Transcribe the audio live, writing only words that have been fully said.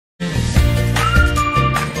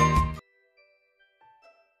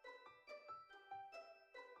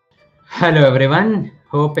Hello everyone.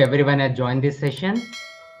 Hope everyone has joined this session.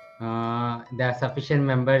 There are sufficient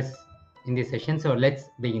members in this session, so let's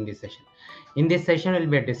begin this session. In this session, we'll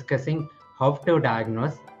be discussing how to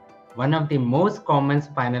diagnose one of the most common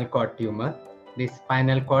spinal cord tumor, the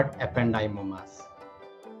spinal cord ependymomas.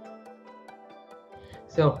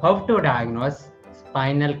 So, how to diagnose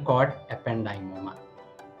spinal cord ependymoma?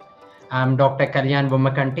 I'm Dr. Kalyan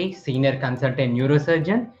Bommkanti, Senior Consultant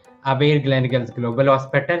Neurosurgeon, Gleneagles Global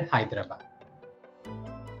Hospital, Hyderabad.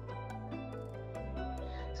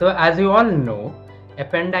 So as you all know,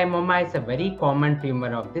 ependymoma is a very common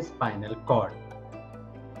tumor of the spinal cord.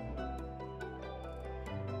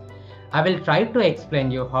 I will try to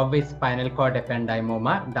explain you how is spinal cord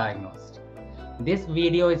ependymoma diagnosed. This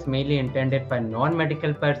video is mainly intended for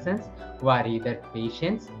non-medical persons who are either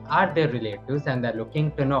patients or their relatives and are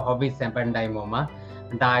looking to know how is ependymoma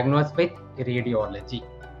diagnosed with radiology.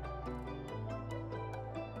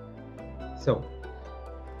 So,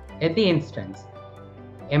 at the instance,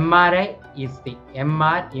 MRI is the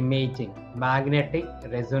MR imaging, magnetic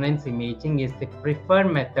resonance imaging is the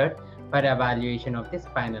preferred method for evaluation of the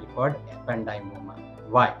spinal cord ependymoma.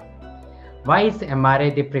 Why? Why is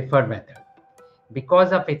MRI the preferred method?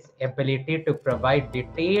 Because of its ability to provide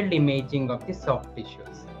detailed imaging of the soft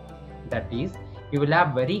tissues. That is, you will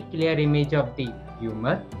have very clear image of the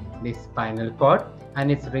tumor, the spinal cord,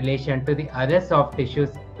 and its relation to the other soft tissues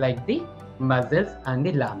like the muscles and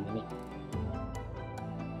the laminae.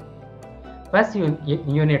 First,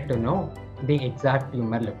 you need to know the exact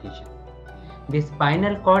tumor location. The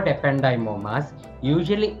spinal cord ependymomas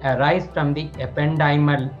usually arise from the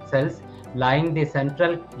ependymal cells lining the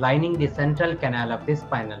central canal of the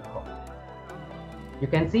spinal cord. You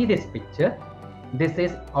can see this picture. This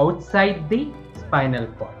is outside the spinal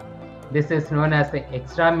cord. This is known as the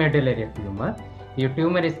extramedullary tumor. The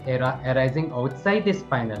tumor is arising outside the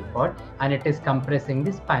spinal cord and it is compressing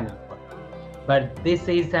the spinal cord. But this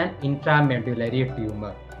is an intramedullary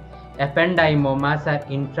tumor. Ependymomas are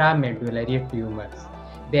intramedullary tumors.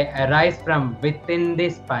 They arise from within the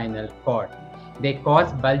spinal cord. They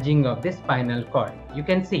cause bulging of the spinal cord. You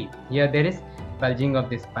can see here there is bulging of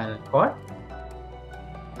the spinal cord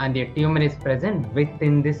and the tumor is present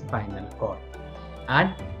within the spinal cord.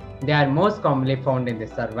 And they are most commonly found in the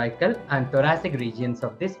cervical and thoracic regions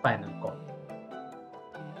of the spinal cord.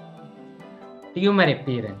 Tumor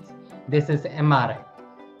appearance. This is MRI.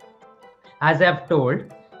 As I have told,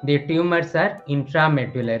 the tumors are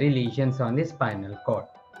intramedullary lesions on the spinal cord.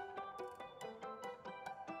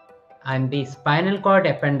 And the spinal cord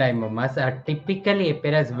ependymomas are typically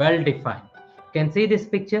appear as well defined. You can see this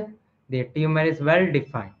picture. The tumor is well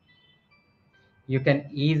defined. You can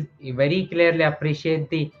very clearly appreciate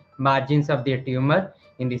the margins of the tumor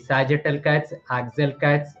in the sagittal cuts, axial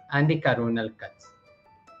cuts, and the coronal cuts.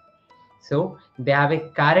 So they have a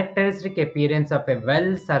characteristic appearance of a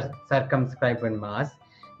well circumscribed mass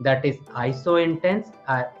that is iso-intense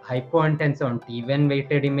or hypo-intense on T1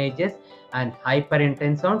 weighted images and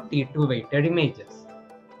hyper-intense on T2 weighted images.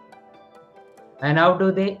 And how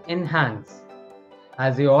do they enhance?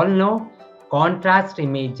 As you all know, contrast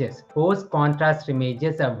images, post-contrast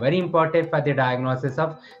images are very important for the diagnosis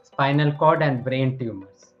of spinal cord and brain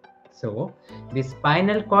tumors. So, the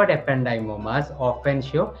spinal cord ependymomas often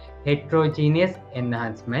show heterogeneous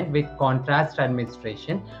enhancement with contrast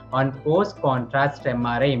administration on post-contrast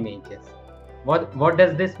MRI images. What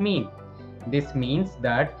does this mean? This means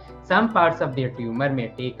that some parts of the tumor may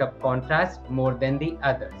take up contrast more than the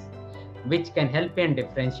others, which can help in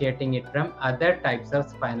differentiating it from other types of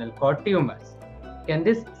spinal cord tumors. Can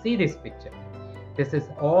see this picture? This is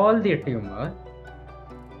all the tumor,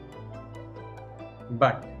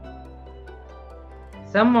 but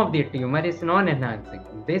some of the tumor is non-enhancing.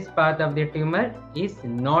 This part of the tumor is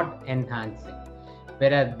not enhancing,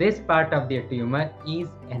 whereas this part of the tumor is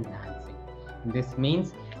enhancing. This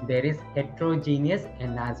means there is heterogeneous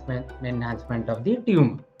enhancement of the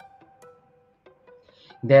tumor.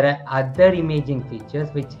 There are other imaging features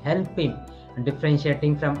which help in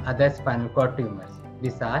differentiating from other spinal cord tumors.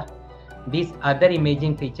 These other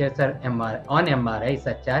imaging features are on MRI,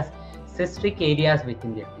 such as cystic areas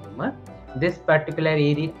within the tumor. This particular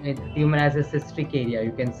area, tumor has a cystic area.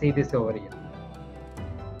 You can see this over here.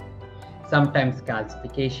 Sometimes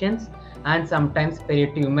calcifications and sometimes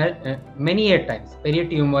peritumoral, many a times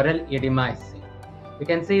peritumoral edema is seen. You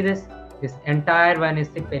can see this entire one is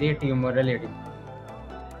the peritumoral edema.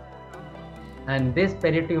 And this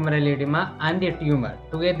peritumoral edema and the tumor,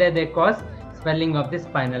 together they cause swelling of the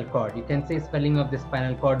spinal cord. You can see swelling of the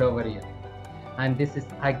spinal cord over here. And this is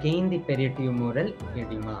again the peritumoral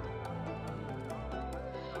edema.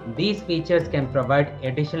 These features can provide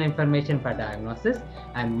additional information for diagnosis,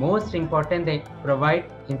 and most important, they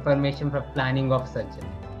provide information for planning of surgery.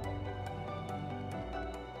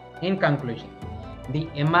 In conclusion, the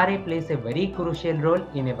MRI plays a very crucial role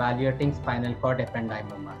in evaluating spinal cord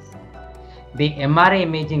ependymomas. The MRI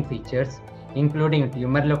imaging features, including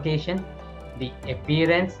tumor location, the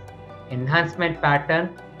appearance, enhancement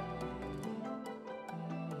pattern,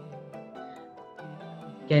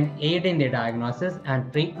 can aid in the diagnosis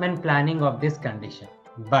and treatment planning of this condition.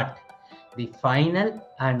 But the final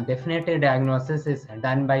and definitive diagnosis is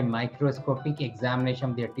done by microscopic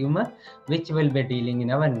examination of the tumor, which we'll be dealing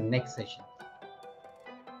in our next session.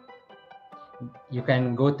 You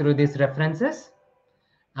can go through these references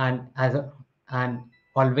and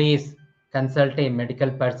always consult a medical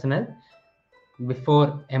personnel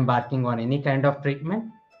before embarking on any kind of treatment.